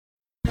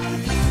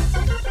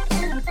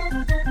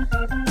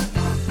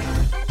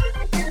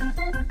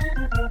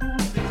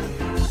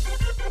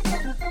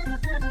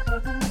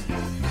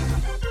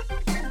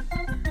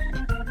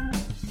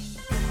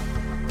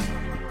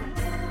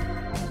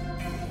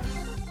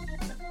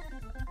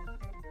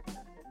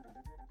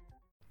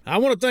I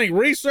want to thank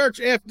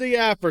Research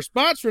FDI for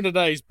sponsoring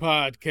today's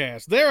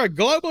podcast. They're a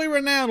globally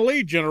renowned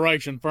lead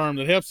generation firm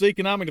that helps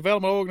economic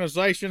development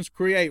organizations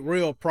create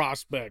real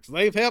prospects.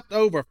 They've helped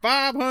over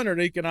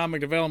 500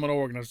 economic development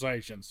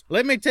organizations.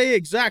 Let me tell you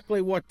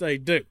exactly what they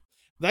do.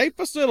 They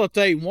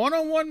facilitate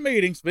one-on-one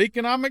meetings with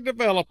economic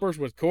developers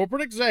with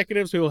corporate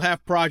executives who will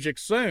have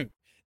projects soon.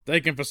 They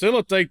can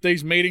facilitate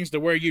these meetings to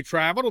where you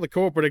travel to the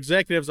corporate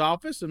executive's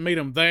office and meet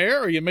them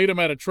there, or you meet them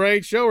at a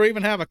trade show, or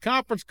even have a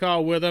conference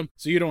call with them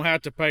so you don't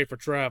have to pay for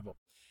travel.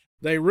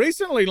 They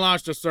recently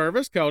launched a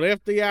service called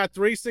FDI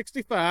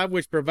 365,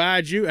 which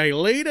provides you a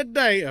lead a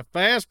day of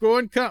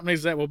fast-growing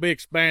companies that will be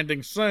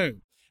expanding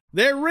soon.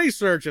 Their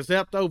research has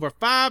helped over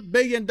 $5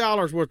 billion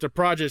worth of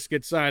projects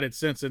get cited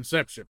since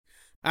inception.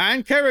 I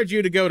encourage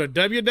you to go to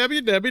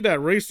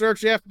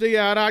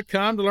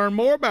www.researchfdi.com to learn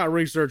more about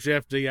Research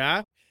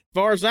FDI. As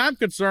far as I'm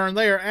concerned,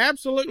 they are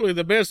absolutely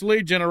the best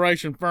lead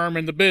generation firm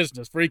in the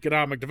business for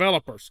economic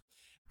developers.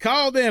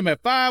 Call them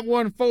at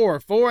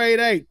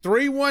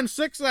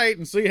 514-488-3168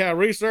 and see how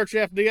Research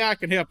FDI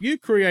can help you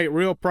create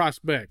real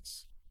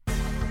prospects.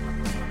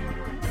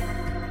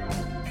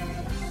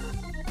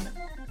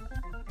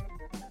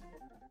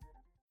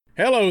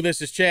 Hello,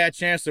 this is Chad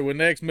Chancellor with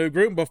Next Move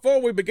Group.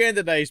 Before we begin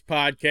today's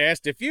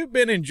podcast, if you've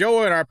been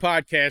enjoying our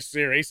podcast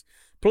series,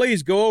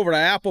 please go over to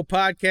Apple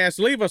Podcasts,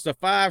 leave us a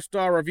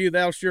 5-star review.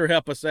 That'll sure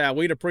help us out.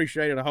 We'd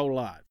appreciate it a whole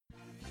lot.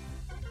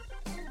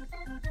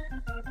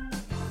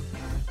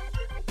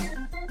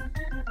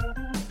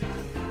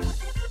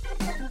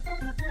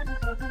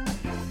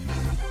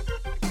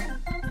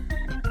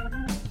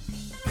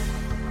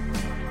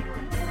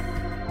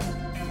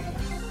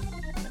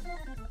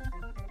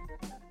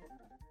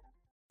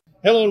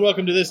 Hello and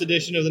welcome to this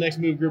edition of the Next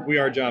Move Group We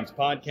Are Jobs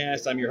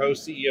podcast. I'm your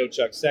host, CEO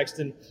Chuck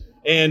Sexton,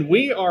 and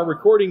we are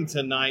recording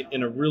tonight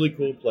in a really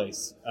cool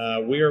place.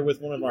 We are with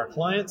one of our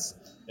clients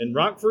in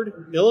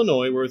Rockford,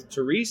 Illinois. We're with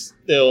Therese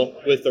Thill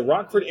with the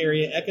Rockford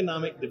Area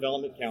Economic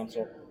Development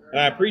Council,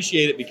 and I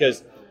appreciate it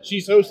because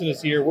she's hosting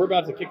us here. We're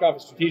about to kick off a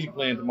strategic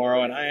plan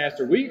tomorrow, and I asked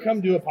her, will you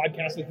come do a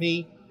podcast with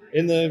me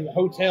in the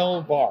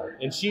hotel bar?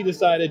 And she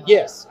decided,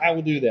 yes, I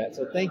will do that.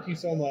 So thank you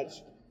so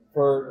much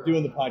for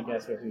doing the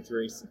podcast with me,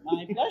 Therese.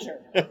 My pleasure.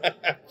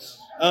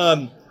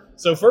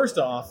 So first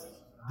off,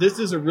 this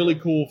is a really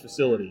cool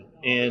facility,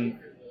 and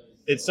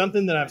it's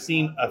something that I've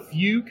seen a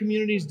few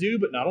communities do,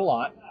 but not a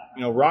lot.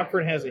 You know,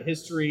 Rockford has a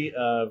history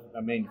of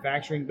a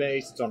manufacturing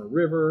base. It's on a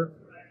river.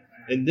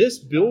 And this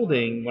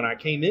building, when I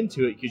came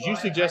into it, because you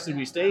suggested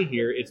we stay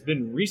here, it's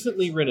been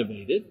recently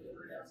renovated,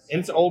 and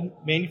it's an old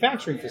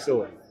manufacturing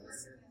facility.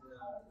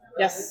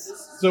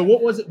 Yes. So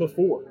what was it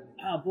before?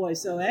 Oh boy,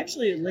 so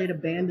actually it laid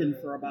abandoned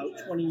for about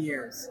 20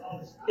 years.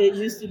 It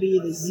used to be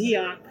the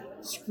Zeoc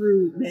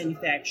screw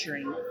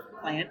manufacturing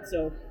plant.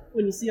 So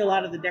when you see a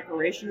lot of the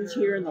decorations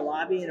here in the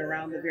lobby and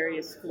around the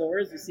various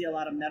floors, you see a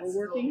lot of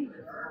metalworking.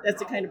 That's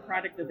the kind of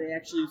product that they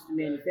actually used to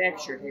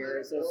manufacture here,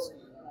 is those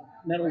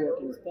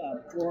metalworkings,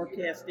 drawer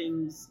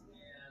castings,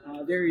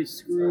 various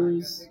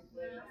screws,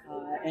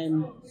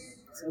 and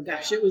so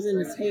gosh, it was in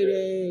its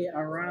heyday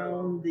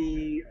around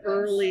the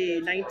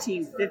early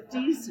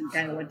 1950s and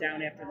kind of went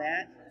down after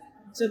that.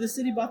 So the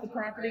city bought the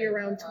property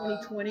around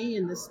 2020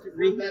 and this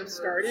rehab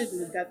started, and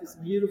we've got this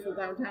beautiful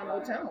downtown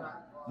hotel.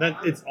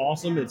 It's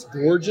awesome. It's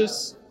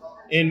gorgeous.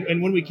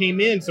 And when we came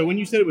in, so when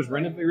you said it was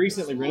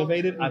recently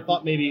renovated, I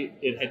thought maybe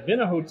it had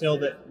been a hotel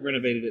that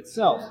renovated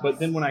itself. But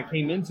then when I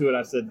came into it,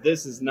 I said,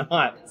 this is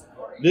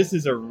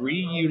a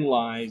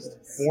reutilized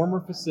former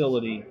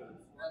facility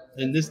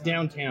in this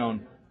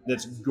downtown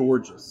that's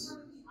gorgeous.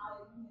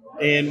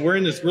 And we're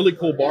in this really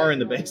cool bar in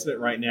the basement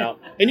right now.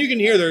 And you can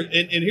hear there,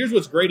 and here's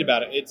what's great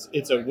about it.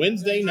 It's a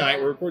Wednesday night.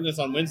 We're recording this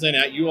on Wednesday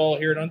night. You all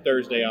hear it on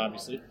Thursday,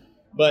 obviously.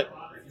 But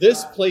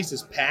this place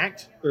is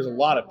packed. There's a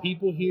lot of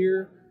people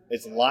here.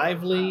 It's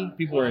lively.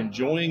 People are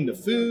enjoying the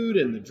food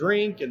and the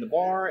drink and the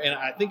bar. And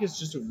I think it's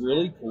just a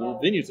really cool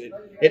venue.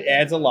 It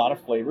adds a lot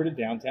of flavor to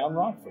downtown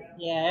Rockford.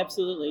 Yeah,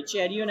 absolutely.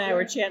 Chad, you and I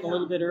were chatting a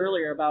little bit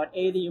earlier about,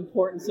 the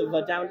importance of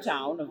a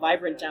downtown, a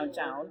vibrant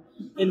downtown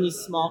in these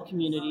small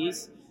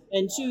communities.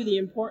 And two, the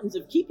importance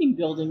of keeping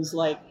buildings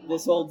like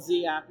this old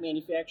Zeoc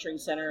manufacturing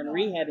center and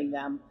rehabbing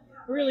them.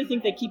 I really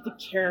think they keep the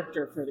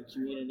character for the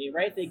community,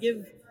 right? They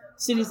give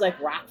cities like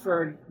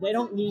Rockford, they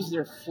don't lose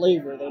their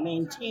flavor. They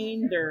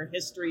maintain their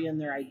history and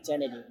their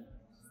identity.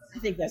 I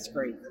think that's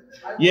great.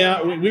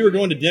 Yeah, we were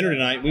going to dinner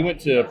tonight. We went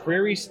to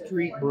Prairie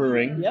Street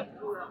Brewing.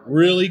 Yep.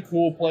 Really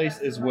cool place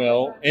as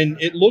well. And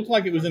it looked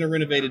like it was in a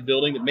renovated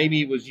building that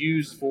maybe it was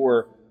used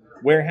for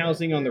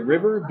warehousing on the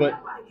river.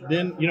 But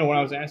then, when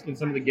I was asking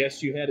some of the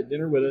guests you had at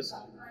dinner with us,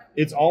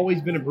 it's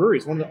always been a brewery.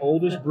 It's one of the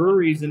oldest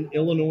breweries in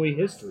Illinois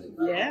history.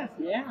 Yeah.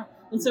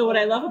 And so what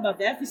I love about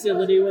that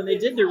facility, when they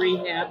did the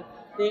rehab,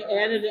 they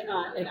added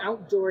an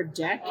outdoor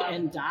deck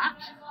and dock.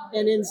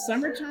 And in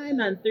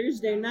summertime on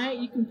Thursday night,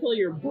 you can pull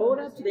your boat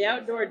up to the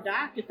outdoor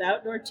dock at the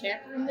outdoor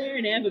tap room there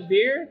and have a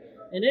beer.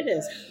 And it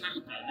is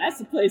hot. That's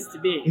the place to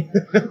be.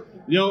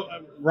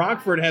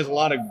 Rockford has a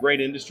lot of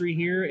great industry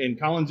here, and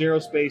Collins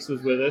Aerospace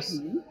was with us,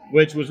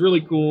 which was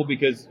really cool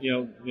because he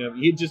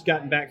had just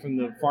gotten back from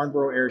the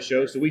Farnborough Air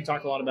Show, so we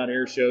talked a lot about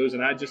air shows,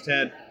 and I just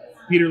had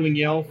Peter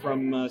Lingiel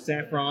from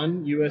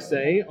Safran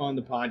USA on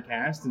the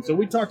podcast, and so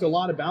we talked a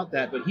lot about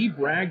that. But he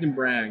bragged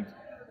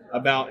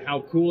about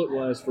how cool it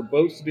was for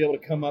boats to be able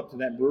to come up to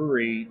that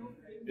brewery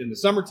in the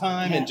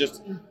summertime and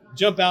just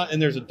jump out,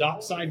 and there's a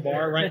dockside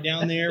bar right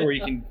down there where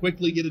you can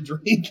quickly get a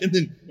drink and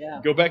then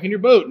go back in your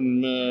boat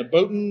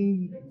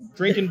and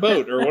drink and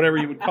boat or whatever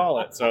you would call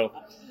it. So,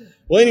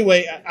 well,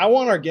 anyway, I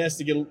want our guests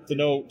to get to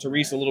know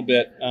Therese a little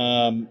bit.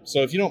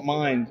 So if you don't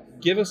mind,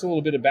 give us a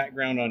little bit of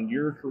background on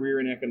your career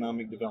in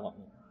economic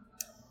development.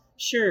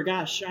 Sure.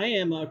 Gosh, I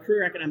am a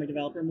career economic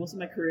developer. Most of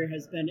my career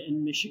has been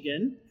in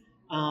Michigan.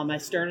 I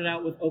started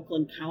out with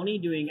Oakland County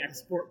doing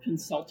export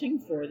consulting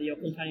for the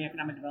Oakland County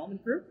Economic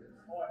Development Group.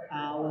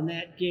 When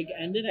that gig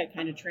ended, I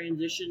kind of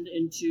transitioned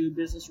into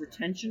business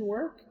retention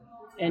work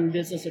and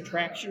business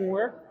attraction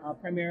work,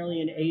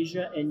 primarily in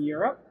Asia and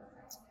Europe.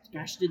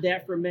 Gosh, did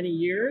that for many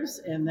years,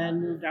 and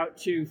then moved out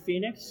to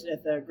Phoenix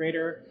at the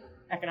Greater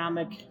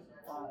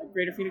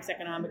Phoenix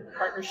Economic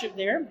Partnership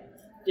there.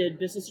 Did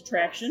business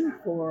attraction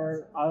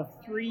for a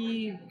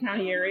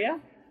 3-county area.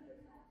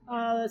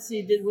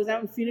 Was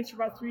out in Phoenix for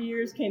about 3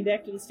 years, came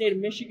back to the state of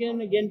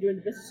Michigan, again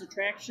doing business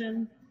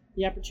attraction.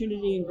 The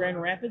opportunity in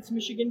Grand Rapids,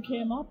 Michigan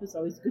came up. It's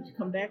always good to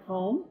come back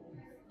home.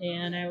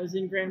 And I was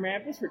in Grand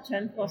Rapids for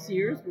 10 plus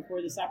years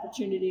before this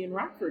opportunity in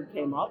Rockford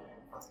came up.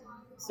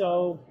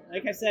 So,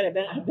 like I said,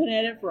 I've been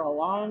at it for a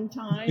long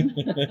time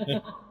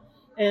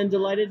and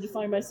delighted to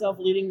find myself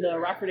leading the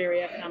Rockford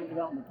Area Economic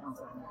Development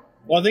Council.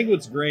 Well, I think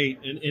what's great,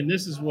 and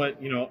this is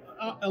what,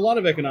 a lot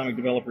of economic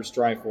developers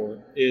strive for,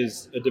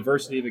 is a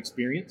diversity of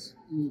experience,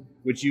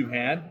 which you've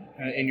had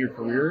in your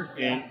career.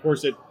 And, of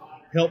course, it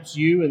helps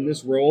you in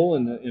this role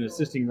in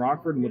assisting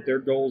Rockford and what their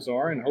goals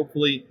are. And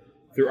hopefully,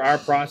 through our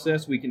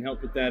process, we can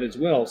help with that as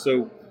well.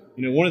 So,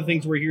 one of the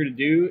things we're here to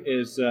do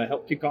is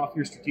help kick off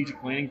your strategic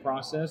planning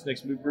process.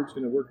 Next Move Group's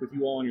going to work with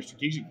you all on your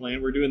strategic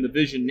plan. We're doing the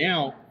Vision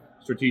Now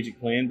strategic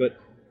plan. But,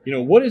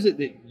 what is it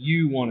that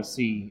you want to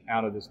see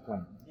out of this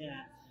plan?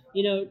 Yeah.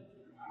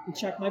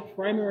 Chuck, my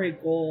primary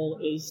goal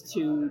is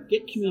to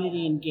get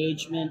community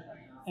engagement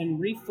and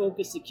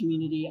refocus the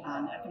community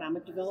on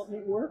economic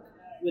development work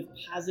with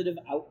positive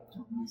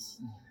outcomes.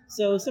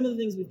 So some of the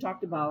things we've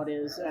talked about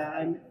is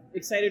I'm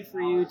excited for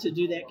you to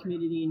do that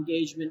community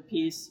engagement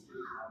piece.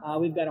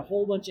 We've got a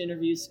whole bunch of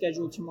interviews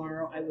scheduled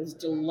tomorrow. I was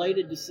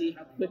delighted to see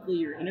how quickly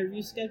your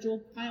interview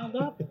schedule piled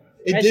up.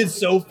 It did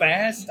so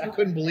fast. I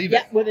couldn't believe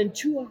it. Yeah, within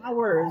 2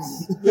 hours,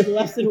 with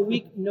less than a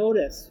week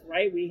notice,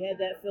 right? We had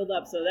that filled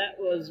up. So that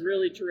was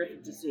really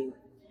terrific to see.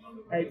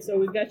 Right, so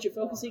we've got you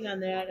focusing on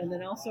that, and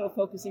then also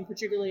focusing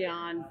particularly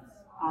on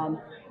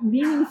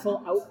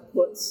meaningful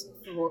outputs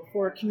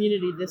for a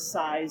community this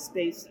size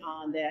based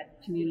on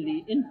that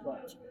community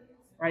input.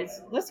 Right?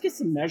 So let's get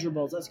some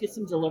measurables. Let's get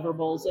some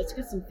deliverables. Let's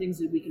get some things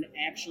that we can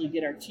actually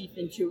get our teeth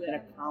into and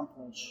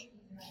accomplish.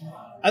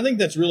 I think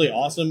that's really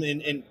awesome.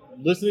 And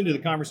listening to the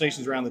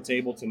conversations around the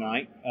table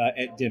tonight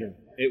at dinner,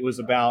 it was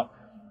about,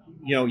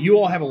 you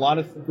all have a lot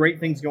of great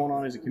things going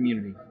on as a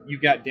community.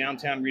 You've got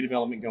downtown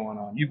redevelopment going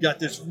on. You've got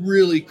this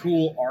really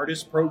cool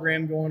artist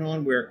program going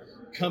on where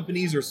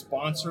companies are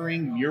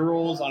sponsoring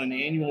murals on an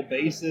annual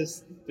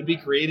basis to be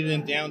created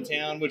in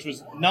downtown, which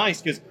was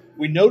nice because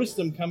we noticed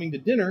them coming to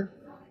dinner.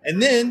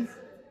 And then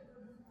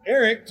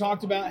Eric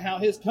talked about how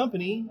his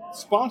company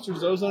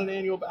sponsors those on an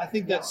annual basis. I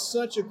think that's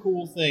such a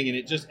cool thing, and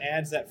it just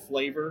adds that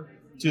flavor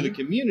to the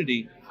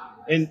community.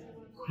 And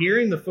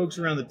hearing the folks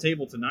around the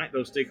table tonight,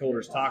 those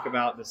stakeholders talk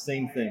about the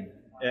same thing.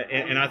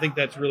 And I think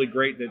that's really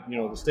great that, the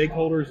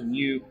stakeholders and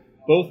you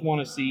both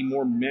want to see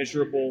more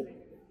measurable,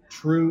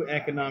 true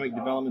economic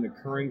development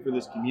occurring for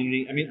this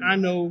community. I mean, I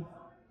know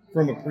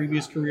from a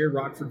previous career,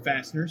 Rockford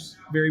Fasteners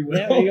very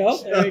well.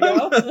 There you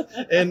go.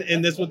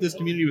 and that's what this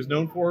community was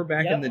known for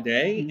back in the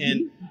day.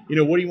 Mm-hmm.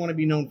 And, what do you want to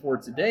be known for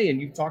today?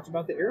 And you've talked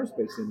about the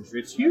aerospace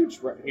industry. It's huge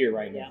right here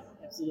right now.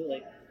 Yeah,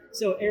 absolutely.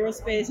 So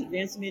aerospace,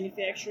 advanced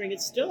manufacturing,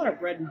 it's still our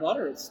bread and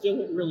butter. It's still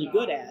what we're really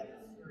good at.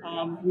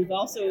 We've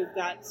also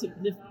got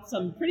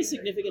some pretty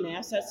significant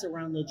assets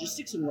around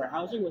logistics and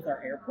warehousing with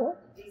our airport,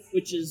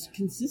 which is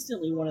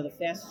consistently one of the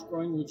fastest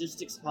growing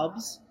logistics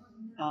hubs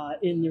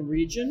in the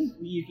region.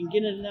 You can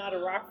get in and out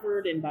of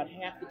Rockford in about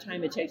half the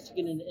time it takes to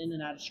get in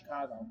and out of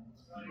Chicago.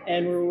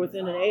 And we're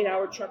within an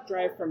 8-hour truck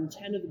drive from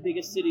 10 of the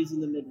biggest cities in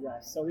the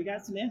Midwest. So we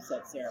got some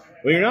assets there.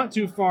 Well, you're not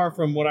too far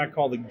from what I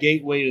call the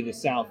gateway to the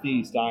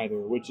Southeast either,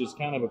 which is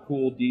kind of a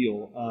cool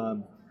deal.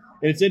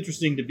 And it's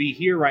interesting to be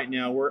here right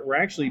now. We're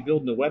actually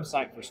building a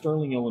website for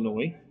Sterling,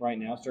 Illinois right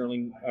now,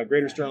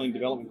 Greater Sterling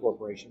Development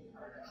Corporation.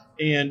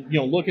 And,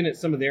 looking at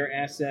some of their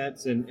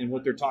assets and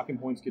what their talking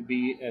points could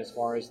be as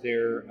far as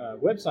their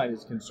website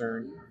is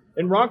concerned.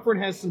 And Rockford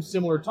has some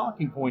similar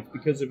talking points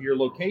because of your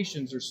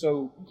locations are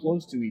so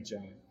close to each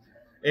other.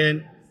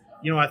 And,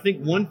 I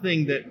think one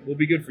thing that will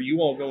be good for you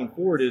all going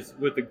forward is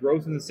with the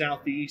growth in the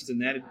Southeast and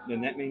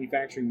that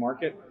manufacturing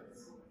market,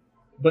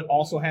 but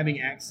also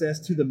having access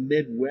to the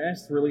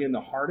Midwest, really in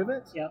the heart of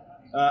it. Yep.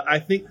 I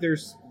think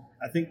there's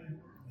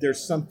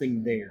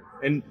something there,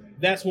 and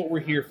that's what we're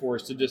here for,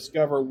 is to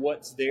discover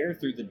what's there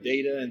through the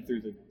data and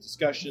through the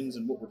discussions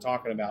and what we're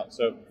talking about.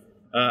 So,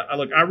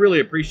 I really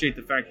appreciate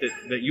the fact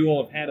that you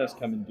all have had us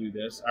come and do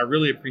this. I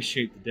really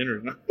appreciate the dinner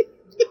tonight.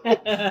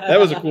 That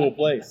was a cool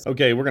place.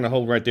 Okay, we're going to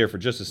hold right there for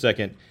just a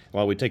second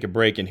while we take a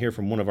break and hear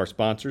from one of our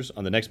sponsors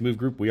on the Next Move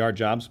Group We Are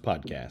Jobs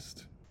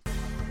podcast.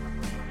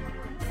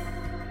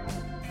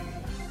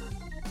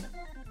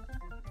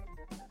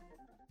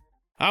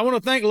 I want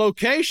to thank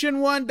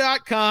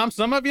LocationOne.com.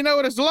 Some of you know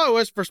it as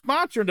Lois for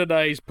sponsoring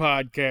today's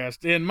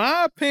podcast. In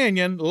my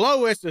opinion,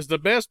 Lois is the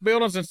best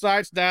buildings and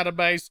sites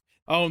database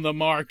on the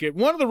market.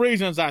 One of the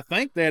reasons I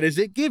think that is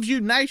it gives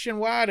you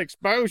nationwide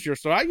exposure.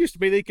 So I used to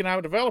be the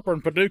economic developer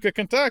in Paducah,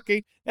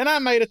 Kentucky, and I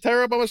made a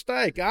terrible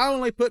mistake. I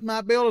only put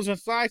my buildings and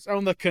sites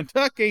on the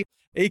Kentucky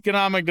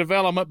Economic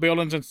Development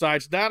Buildings and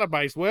Sites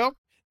database. Well,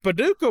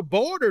 Paducah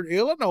bordered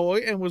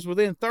Illinois and was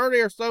within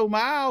 30 or so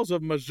miles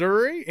of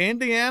Missouri,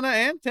 Indiana,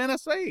 and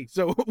Tennessee.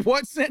 So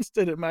what sense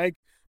did it make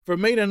for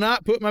me to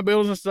not put my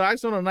buildings and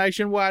sites on a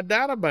nationwide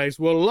database?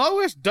 Well,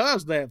 Lois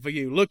does that for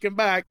you. Looking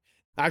back,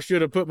 I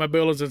should have put my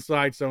buildings and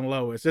sites on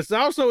Lois. It's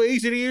also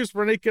easy to use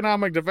for an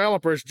economic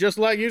developer. It's just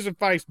like using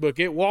Facebook.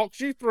 It walks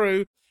you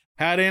through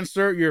how to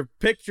insert your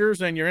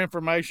pictures and your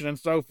information and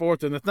so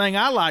forth. And the thing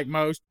I like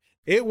most,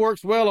 it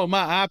works well on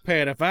my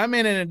iPad. If I'm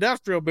in an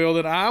industrial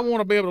building, I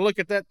want to be able to look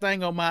at that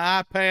thing on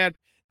my iPad.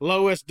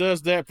 Lois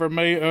does that for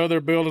me. Other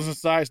buildings and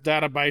sites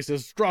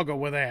databases struggle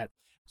with that.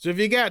 So if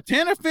you got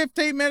 10 or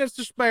 15 minutes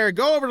to spare,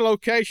 go over to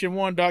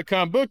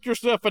LocationOne.com, book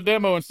yourself a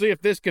demo, and see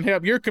if this can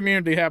help your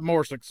community have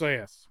more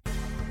success.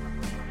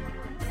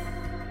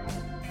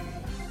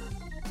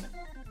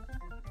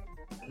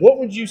 What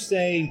would you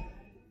say?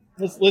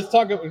 Let's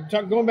talk.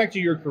 Going back to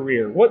your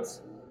career.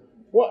 What's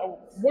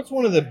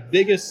one of the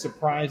biggest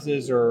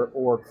surprises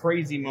or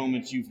crazy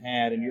moments you've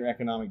had in your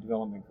economic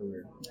development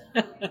career?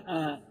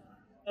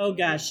 Oh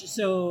gosh,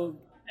 so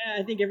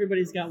I think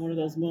everybody's got one of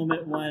those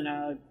moments when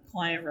a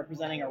client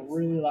representing a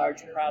really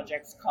large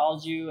project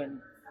calls you and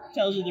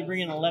tells you they're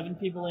bringing 11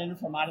 people in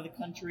from out of the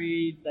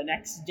country the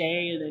next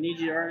day, and they need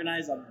you to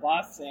organize a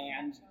bus,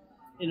 and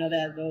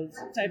that those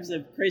types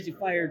of crazy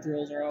fire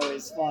drills are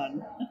always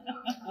fun.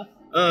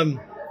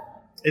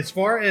 As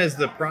far as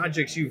the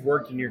projects you've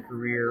worked in your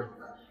career,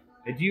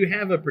 do you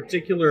have a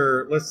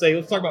particular, let's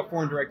talk about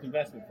foreign direct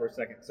investment for a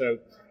second. So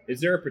is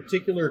there a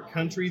particular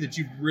country that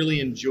you've really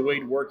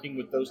enjoyed working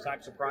with those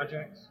types of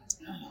projects?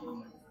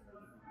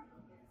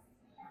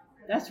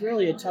 That's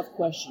really a tough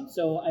question.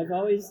 So I've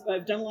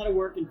done a lot of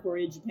work in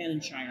Korea, Japan,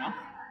 and China.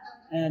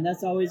 And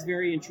that's always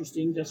very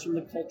interesting just from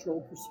the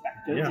cultural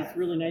perspective. Yeah. It's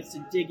really nice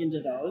to dig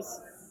into those.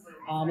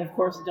 Of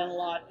course, I've done a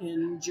lot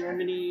in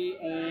Germany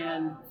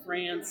and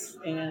France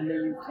and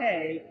the UK,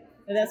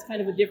 and that's kind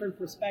of a different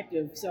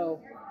perspective. So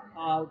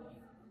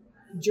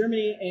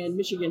Germany and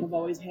Michigan have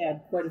always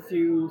had quite a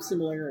few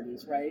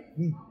similarities, right?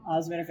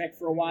 As a matter of fact,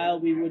 for a while,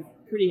 we would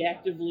pretty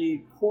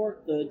actively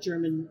court the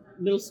German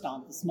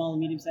Mittelstand, the small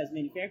and medium-sized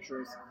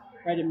manufacturers,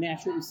 right, and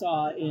match what we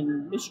saw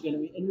in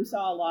Michigan. And we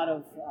saw a lot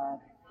of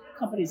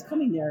companies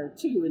coming there,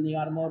 too, in the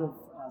automotive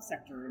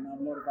sector and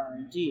automotive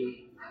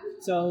R&D.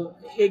 So,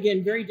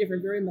 again, very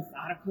different, very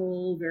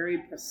methodical, very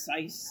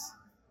precise,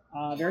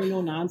 very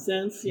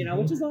no-nonsense,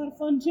 which is a lot of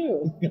fun,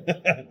 too.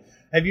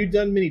 Have you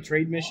done many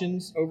trade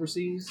missions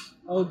overseas?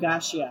 Oh,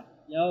 gosh, yeah.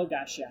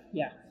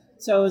 Yeah.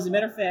 So, as a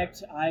matter of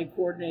fact, I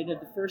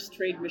coordinated the first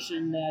trade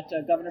mission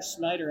that Governor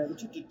Snyder ever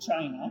took to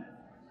China.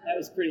 That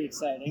was pretty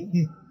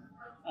exciting.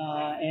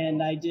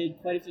 And I did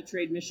quite a few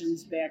trade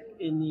missions back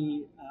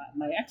in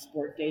my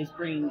export days,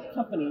 bringing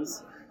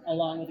companies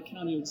along with the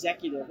county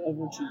executive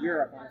over to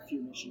Europe on a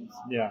few missions.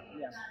 Yeah.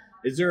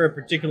 Is there a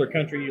particular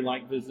country you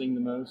like visiting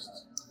the most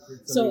for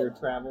some of your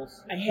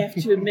travels? I have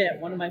to admit,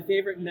 one of my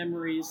favorite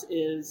memories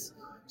is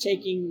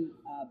taking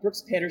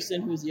Brooks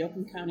Patterson, who's the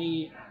Oakland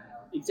County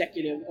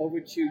executive, over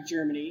to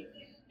Germany,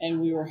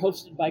 and we were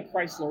hosted by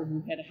Chrysler,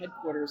 who had a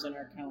headquarters in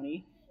our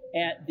county,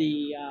 at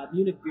the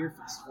Munich Beer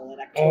Festival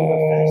at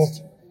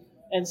Oktoberfest.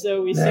 And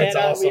so we sat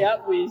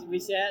we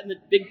sat in the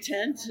big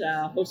tent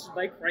hosted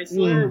by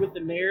Chrysler with the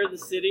mayor of the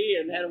city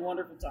and had a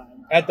wonderful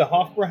time. At the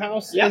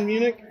Hofbrauhaus in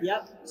Munich?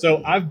 Yep.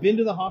 So I've been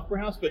to the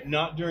Hofbrauhaus, but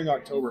not during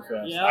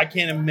Oktoberfest. Yep. I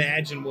can't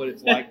imane what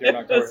it's like during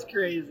Oktoberfest. That's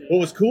crazy. What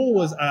was cool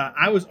was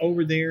I was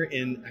over there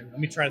in, let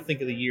me try to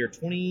think of the year,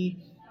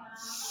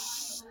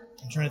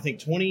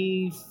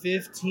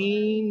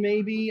 2015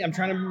 maybe? I'm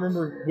trying to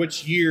remember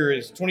which year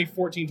is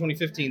 2014,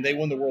 2015. They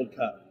won the World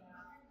Cup.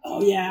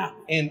 Oh, yeah.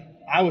 And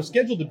I was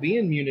scheduled to be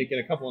in Munich in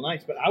a couple of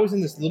nights, but I was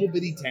in this little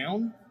bitty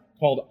town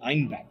called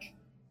Einbeck.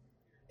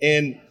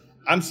 And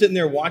I'm sitting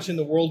there watching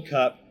the World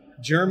Cup.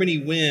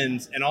 Germany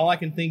wins, and all I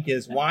can think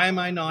is, why am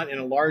I not in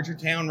a larger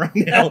town right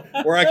now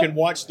where I can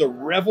watch the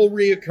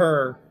revelry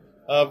occur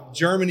of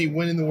Germany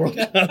winning the World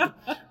Cup?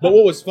 But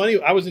what was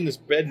funny, I was in this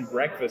bed and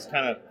breakfast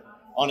kind of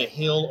on a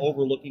hill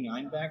overlooking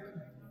Einbeck,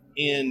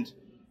 and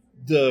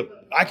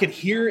I could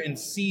hear and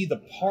see the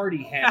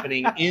party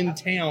happening in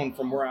town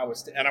from where I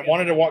was, and I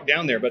wanted to walk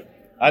down there, but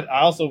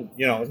I also,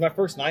 it was my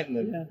first night in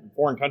the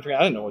foreign country. I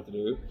didn't know what to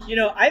do.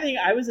 I think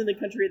I was in the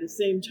country at the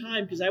same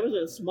time because I was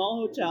at a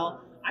small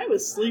hotel. I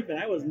was sleeping.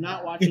 I was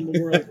not watching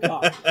the World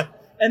Cup.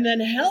 And then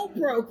hell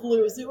broke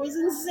loose. It was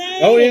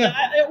insane. Oh, yeah.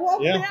 It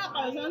woke me up.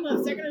 I was on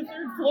the second or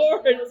third floor,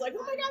 and it was like,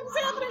 oh, my God, what's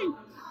happening?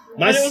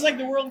 And it was like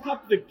the World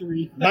Cup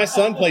victory. My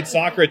son played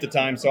soccer at the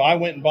time, so I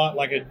went and bought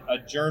like a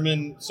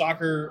German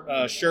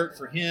soccer shirt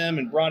for him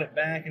and brought it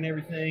back and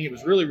everything. It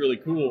was really, really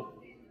cool.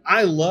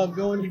 I love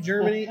going to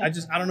Germany. I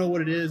don't know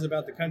what it is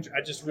about the country.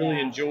 I just really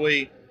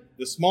enjoy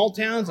the small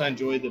towns. I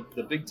enjoy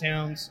the big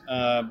towns.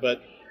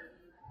 But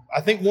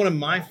I think one of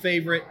my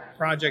favorite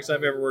projects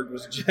I've ever worked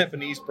was a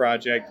Japanese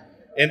project.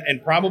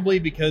 And probably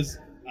because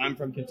I'm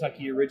from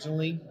Kentucky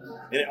originally.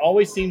 And it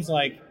always seems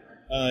like,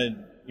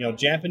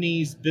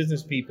 Japanese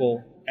business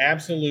people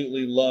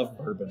absolutely love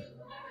bourbon.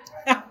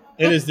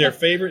 It is their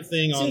favorite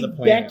thing on the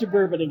planet. Back to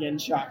bourbon again,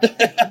 Chuck.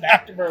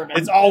 Back to bourbon.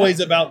 It's always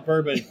about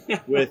bourbon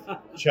with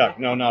Chuck.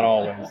 No, not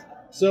always.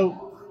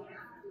 So,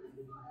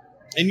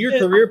 in your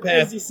career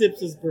path... As he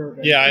sips his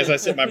bourbon. Yeah, as I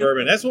sip my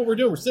bourbon. That's what we're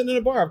doing. We're sitting in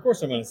a bar. Of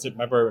course I'm going to sip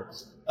my bourbon.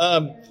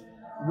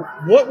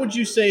 What would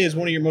you say is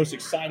one of your most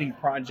exciting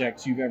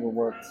projects you've ever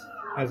worked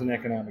as an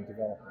economic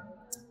developer?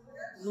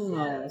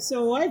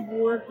 So I've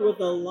worked with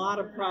a lot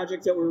of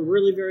projects that were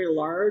really very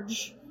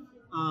large.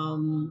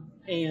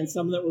 And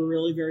some that were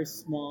really very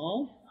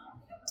small.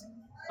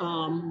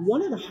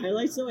 One of the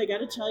highlights, though, I got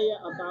to tell you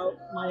about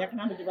my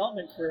economic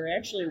development career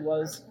actually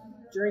was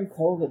during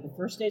COVID, the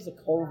first days of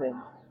COVID.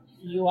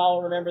 You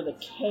all remember the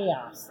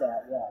chaos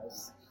that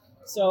was.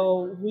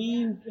 So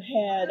we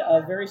had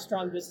a very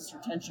strong business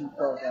retention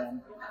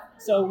program.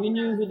 So we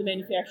knew who the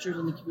manufacturers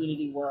in the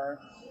community were.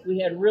 We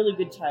had really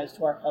good ties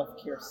to our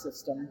healthcare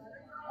system.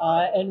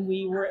 And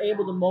we were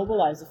able to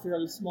mobilize a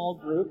fairly small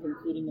group,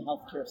 including the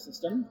healthcare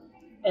system.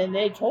 And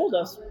they told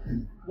us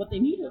what they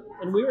needed.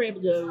 And we were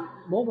able to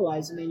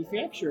mobilize the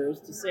manufacturers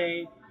to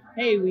say,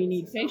 hey, we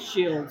need face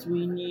shields,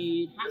 we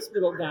need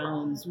hospital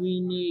gowns, we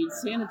need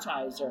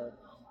sanitizer.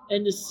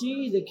 And to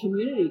see the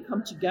community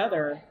come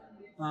together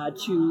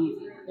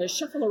to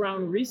shuffle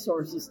around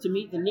resources to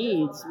meet the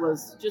needs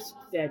was just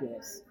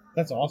fabulous.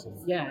 That's awesome.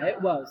 Yeah,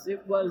 it was.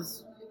 It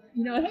was,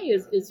 hey,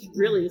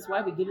 it's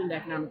why we get into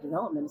economic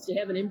development, is to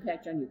have an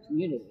impact on your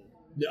community.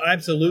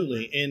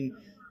 Absolutely. And,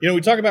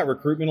 we talk about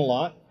recruitment a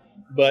lot.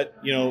 But,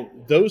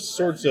 those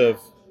sorts of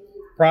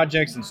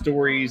projects and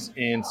stories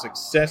and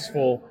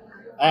successful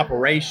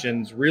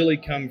operations really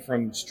come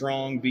from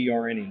strong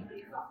BRNE.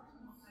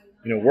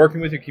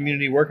 Working with your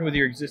community, working with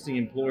your existing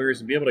employers,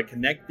 and be able to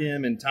connect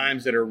them in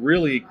times that are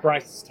really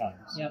crisis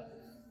times. Yep.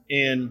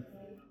 And,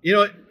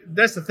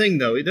 that's the thing,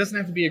 though. It doesn't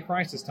have to be a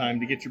crisis time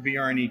to get your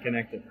BRNE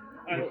connected.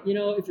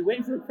 If you're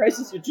waiting for a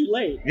crisis, you're too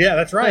late. Yeah,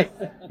 that's right.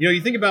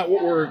 You think about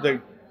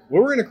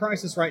we're in a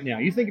crisis right now.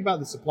 You think about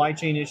the supply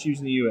chain issues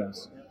in the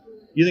U.S.,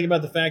 you think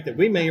about the fact that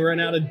we may run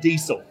out of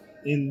diesel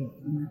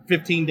in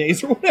 15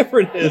 days or whatever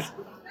it is.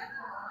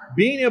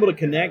 Being able to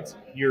connect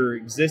your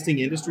existing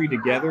industry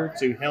together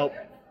to help,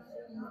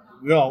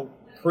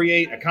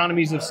 create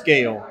economies of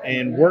scale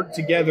and work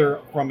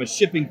together from a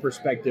shipping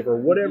perspective or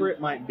whatever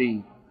it might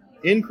be,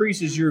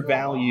 increases your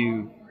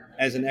value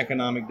as an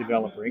economic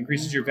developer,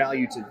 increases your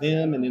value to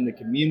them and in the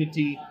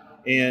community.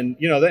 And,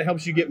 that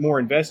helps you get more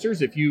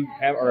investors if you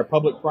are a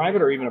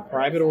public-private or even a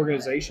private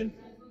organization.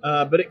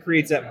 But it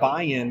creates that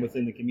buy-in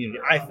within the community,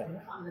 I think.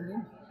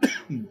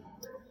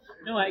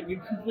 No, I agree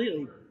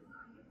completely.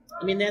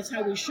 That's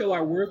how we show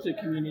our worth to the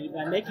community,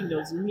 by making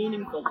those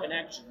meaningful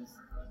connections.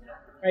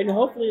 Right? And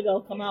hopefully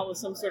they'll come out with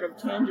some sort of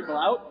tangible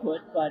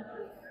output, but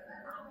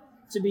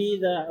to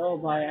be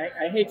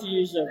I hate to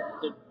use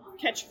the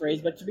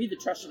catchphrase, but to be the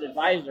trusted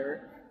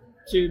advisor,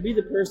 to be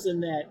the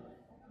person that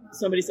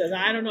somebody says,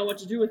 I don't know what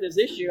to do with this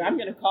issue, I'm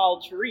going to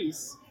call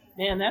Therese.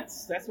 Man,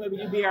 that's why we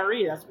do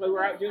BRE. That's why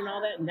we're out doing all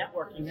that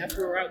networking. That's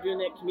why we're out doing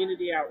that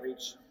community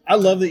outreach. I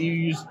love that you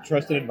use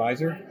trusted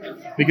advisor,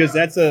 because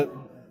that's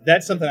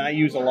something I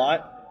use a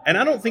lot, and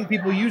I don't think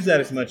people use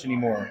that as much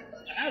anymore.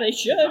 Oh, they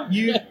should.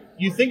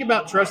 You think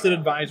about trusted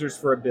advisors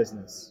for a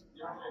business.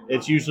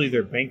 It's usually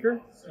their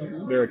banker,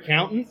 their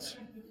accountant,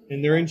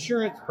 and their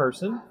insurance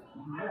person.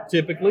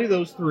 Typically,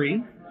 those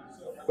three.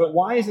 But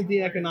why isn't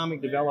the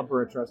economic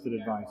developer a trusted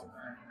advisor?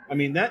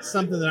 That's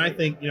something that I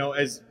think,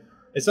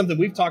 it's something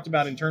we've talked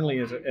about internally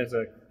as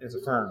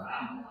a firm,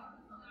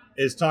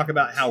 is talk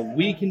about how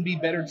we can be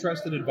better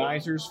trusted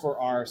advisors for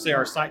our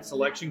site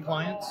selection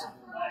clients.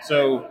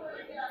 So,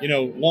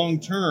 long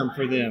term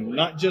for them,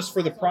 not just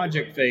for the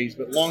project phase,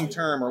 but long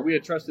term, are we a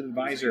trusted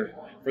advisor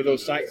for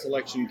those site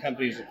selection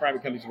companies, the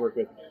private companies we work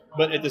with?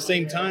 But at the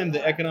same time,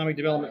 the economic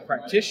development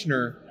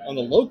practitioner on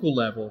the local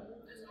level,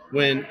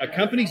 when a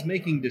company's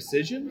making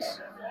decisions,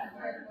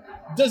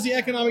 does the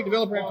economic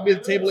developer have to be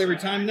at the table every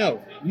time?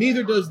 No.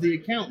 Neither does the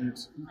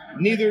accountant.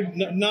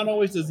 Not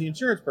always does the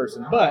insurance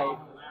person. But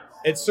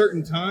at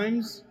certain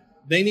times,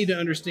 they need to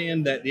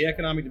understand that the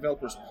economic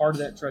developer is part of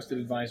that trusted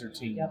advisor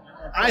team. Yep,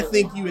 I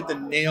think you hit the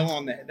nail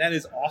on that. That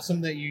is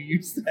awesome that you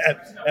use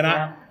that. And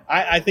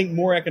I think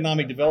more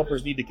economic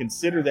developers need to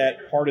consider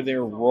that part of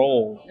their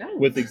role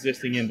with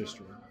existing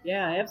industry.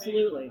 Yeah,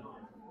 absolutely.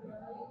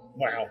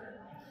 Wow.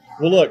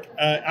 Well, look,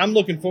 I'm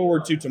looking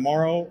forward to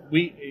tomorrow.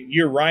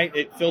 You're right.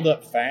 It filled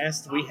up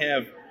fast. We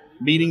have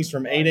meetings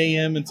from 8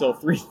 a.m. until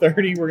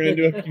 3:30. We're going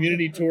to do a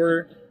community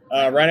tour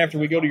right after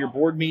we go to your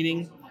board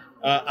meeting.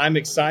 I'm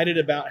excited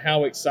about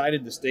how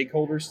excited the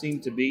stakeholders seem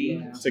to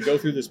be to go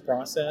through this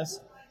process.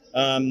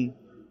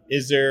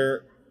 Is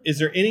there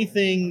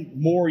anything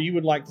more you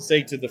would like to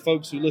say to the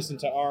folks who listen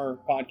to our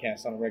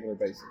podcast on a regular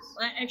basis?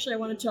 Actually, I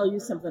want to tell you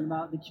something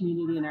about the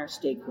community and our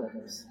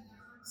stakeholders.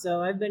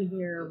 So I've been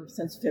here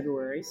since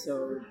February,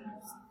 so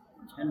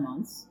 10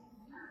 months.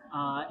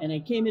 And I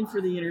came in for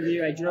the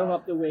interview. I drove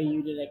up the way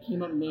you did. I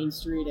came up Main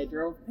Street. I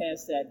drove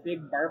past that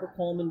big Barbara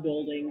Coleman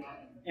building.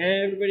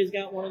 Everybody's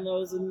got one of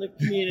those in the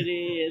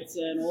community. It's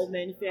an old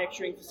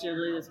manufacturing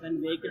facility that's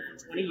been vacant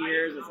for 20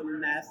 years. It's a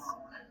mess.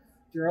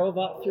 Drove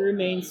up through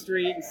Main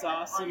Street and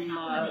saw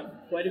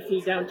quite a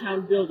few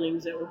downtown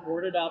buildings that were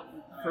boarded up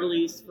for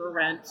lease, for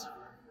rent.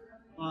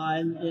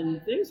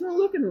 And things were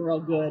looking real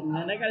good. And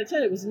then I got to tell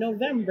you, it was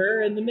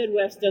November, and the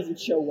Midwest doesn't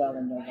show well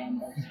in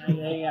November. I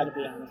got to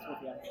be honest with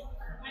you.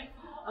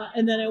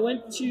 And then I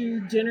went to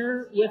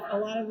dinner with a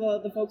lot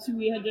of the folks who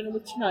we had dinner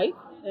with tonight,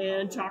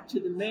 and talked to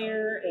the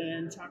mayor,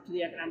 and talked to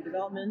the economic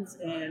developments,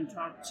 and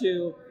talked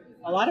to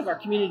a lot of our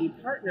community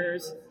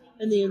partners,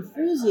 and the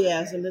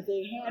enthusiasm that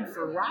they had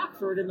for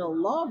Rockford and the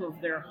love of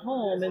their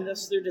home and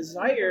thus their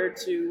desire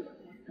to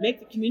make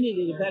the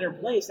community a better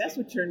place. That's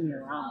what turned me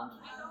around.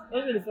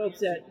 Those are the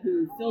folks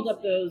who filled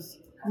up those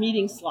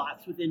meeting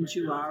slots within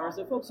 2 hours.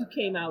 The folks who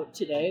came out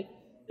today,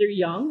 they're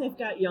young, they've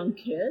got young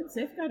kids,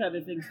 they've got other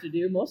things to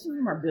do. Most of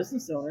them are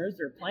business owners,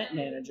 they're plant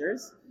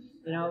managers.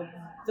 You know,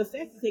 the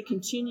fact that they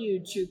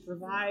continue to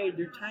provide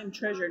their time,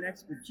 treasure, and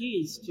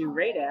expertise to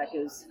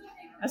RADAC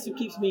that's what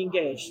keeps me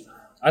engaged.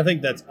 I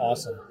think that's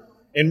awesome.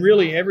 And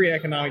really, every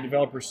economic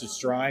developer should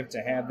strive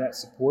to have that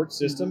support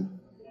system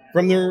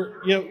from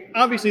their,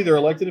 obviously they're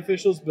elected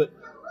officials, but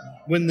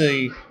when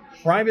the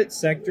private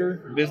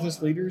sector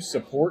business leaders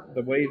support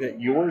the way that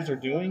yours are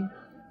doing,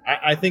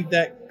 I think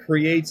that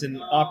creates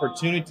an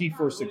opportunity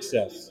for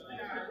success.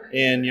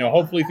 And,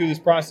 hopefully through this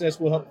process,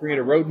 we'll help create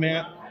a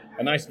roadmap,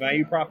 a nice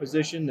value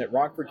proposition that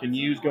Rockford can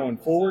use going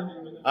forward.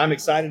 I'm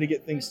excited to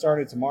get things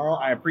started tomorrow.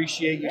 I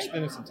appreciate you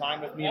spending some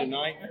time with me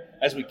tonight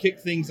as we kick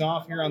things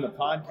off here on the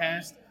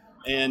podcast.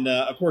 And,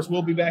 of course,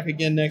 we'll be back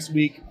again next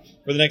week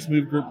for the next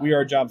Move Group We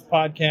Are Jobs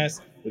podcast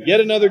with yet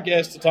another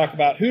guest to talk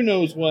about who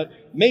knows what,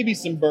 maybe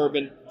some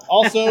bourbon.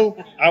 Also,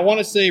 I want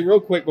to say real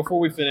quick before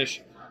we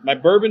finish, my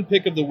bourbon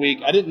pick of the week,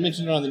 I didn't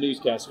mention it on the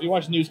newscast. If you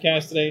watch the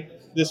newscast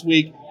this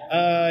week,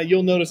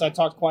 you'll notice I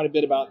talked quite a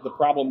bit about the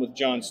problem with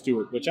Jon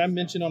Stewart, which I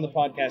mentioned on the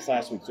podcast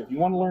last week. So if you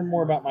want to learn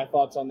more about my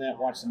thoughts on that,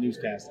 watch the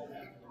newscast.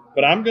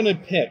 But I'm going to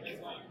pick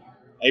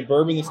a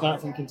bourbon that's not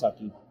from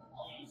Kentucky.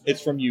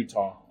 It's from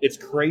Utah. It's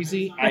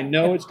crazy. I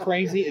know it's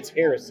crazy. It's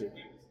heresy.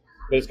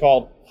 But it's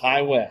called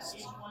High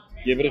West.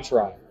 Give it a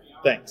try.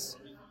 Thanks.